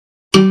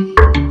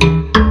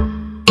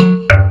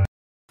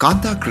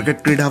කාන්තා ක්‍රිකට්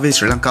ක්‍රීඩාවේ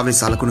ශ්‍රී ලංකාවේ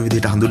සලකුණු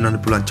විදිහට හඳුන්වන්න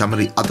පුළුවන්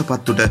චමරි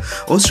අතපත්තුට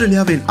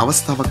ඕස්ට්‍රේලියාවෙන්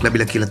අවස්ථාවක්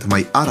ලැබිලා කියලා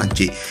තමයි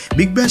ආරංචි.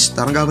 බිග් බෑෂ්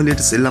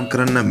තරගාවලියට සෙල්ලම්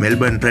කරන්න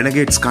මෙල්බර්න්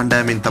රෙනගේඩ්ස්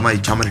කණ්ඩායමෙන්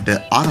තමයි චමරිට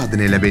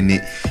ආරාධනය ලැබෙන්නේ.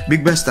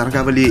 බිග් බෑෂ්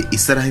තරගාවලියේ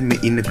ඉස්සරහින්ම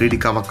ඉන්න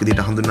ක්‍රීඩිකාවක්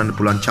විදිහට හඳුන්වන්න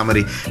පුළුවන්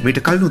චමරි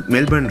මීට කලිනුත්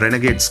මෙල්බර්න්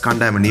රෙනගේඩ්ස්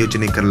කණ්ඩායම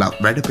නියෝජනය කරලා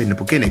වැඩ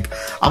පෙන්නපු කෙනෙක්.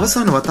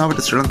 අවසාන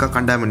වතාවට ශ්‍රී ලංකා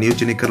කණ්ඩායම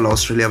නියෝජනය කරලා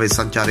ඕස්ට්‍රේලියාවේ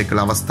සංචාරය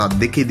කළ අවස්ථා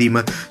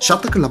දෙකේදීම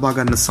ශතක ලබා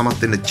ගන්න සමත්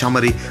වෙන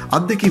චමරි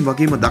අත්දැකීම්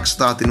වගේම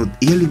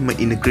දක්ෂතාවතිනුත් ඉහළින්ම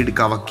ඉන්න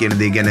ක්‍රීඩිකාවක් කියන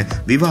දේ ගැන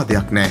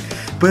විවාදයක් නැහැ.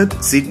 පර්ත්,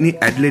 සිඩ්නි,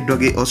 ඇඩ්ලෙඩ්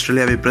වගේ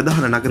ඕස්ට්‍රේලියාවේ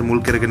ප්‍රධාන නගර මුල්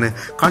කරගෙන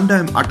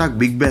කණ්ඩායම් 8ක්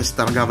බිග් බෑෂ්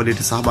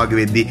තරගාවලියට සහභාගී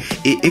වෙද්දී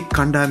ඒ එක්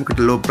කණ්ඩායමකට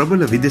ලෝ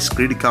ප්‍රබල විදේශ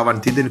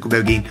ක්‍රීඩිකාවන් තිදෙනෙකු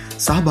බැගින්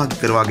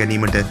සහභාගී කරවා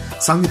ගැනීමට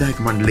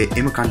සංවිධායක මණ්ඩලය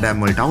එම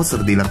කණ්ඩායම් වලට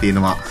අවසර දීලා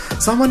තියෙනවා.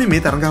 සාමාන්‍යයෙන්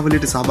මේ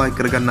තරගාවලියට සහභාගී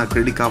කරගන්නා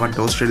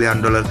ක්‍රීඩිකාවන්ට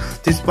ඕස්ට්‍රේලියානු ඩොලර්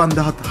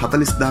 35000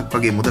 40000ක්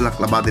වගේ මුදලක්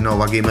ලබා දෙනවා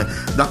වගේම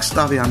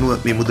දක්ෂතාවය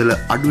අනුව මේ මුදල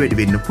අඩු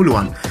වැඩි වෙන්න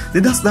පුළුවන්.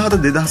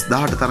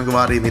 2017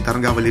 තරගවාරයේ මේ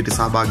තරගාවලියට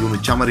සහභාගී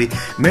වුණු චමරි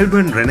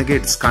මෙල්බර්න්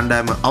රෙනගේඩ්ස්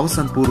කණ්ඩායම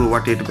අවසන් පූර්ව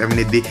වටේට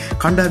පැමිණෙද්දී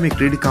කණ්ඩායමේ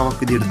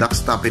ක්‍රීඩිකාවක් විදිහට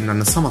දක්ෂතා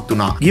පෙන්වන්න සමත්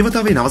වුණා. ගිය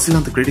වතාවේ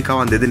නවසීලන්ත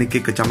ක්‍රීඩිකාවන් දෙදෙනෙක්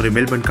එක්ක චමරි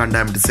මෙල්බර්න්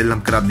කණ්ඩායමට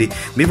සෙල්ලම් කරද්දී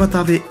මේ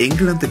වතාවේ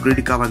එංගලන්ත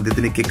ක්‍රීඩිකාවන්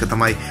දෙදෙනෙක් එක්ක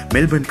තමයි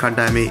මෙල්බර්න්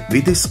කණ්ඩායමේ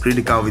විදේශ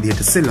ක්‍රීඩිකාව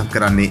විදිහට සෙල්ලම්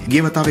කරන්නේ.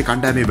 ගිය වතාවේ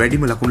කණ්ඩායමේ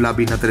වැඩිම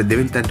ලකුණුලාභීන් අතර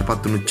දෙවෙනි තැනට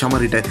පත් වුණු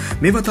චමරිට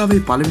මේ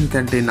වතාවේ පළවෙනි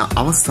තැනට එන්න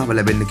අවස්ථාව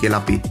ලැබෙන්න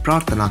කියලා අපි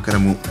ප්‍රාර්ථනා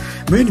කරමු.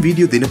 මෙවැනි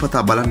වීඩියෝ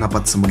දිනපතා බලන්න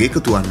අපත් සමග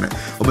එකතු වන්න.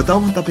 ඔබ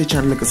තවමත් අපේ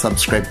channel එක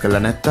subscribe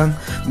කරලා නැත්නම්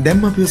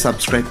දැන්ම අපිව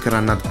subscribe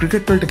කරන්නත්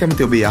ක්‍රිකට් වලට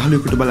කැමති ඔබේ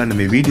යාළුවෙකුට බලන්න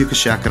මේ වීඩියෝ එක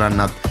share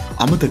කරන්නත්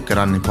අමතක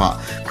කරන්න එපා.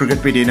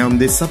 ක්‍රිකට් වීඩියෝ නම්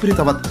දෙස් අපිට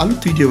තවත්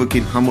අලුත්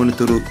වීඩියෝවකින් හමු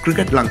වෙනතුරු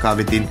ක්‍රිකට්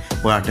ලංකාවෙතින්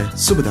ඔයාට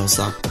සුබ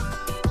දවසක්.